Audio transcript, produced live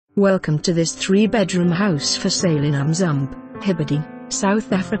Welcome to this 3-bedroom house for sale in Umzumbe, Hibb,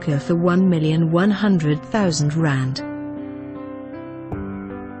 South Africa for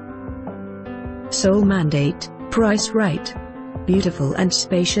R1,100,000. Sole mandate, price right. Beautiful and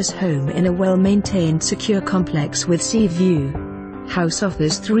spacious home in a well-maintained secure complex with sea view. House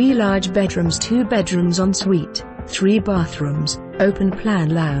offers 3 large bedrooms, 2 bedrooms ensuite, 3 bathrooms, open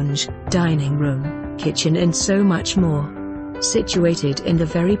plan lounge, dining room, kitchen and so much more. Situated in the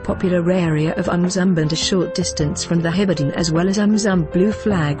very popular area of Umzumbe and a short distance from the Hibb as well as Umzumbe Blue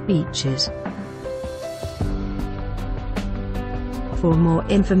Flag beaches. For more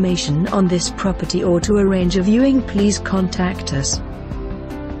information on this property or to arrange a viewing, please contact us.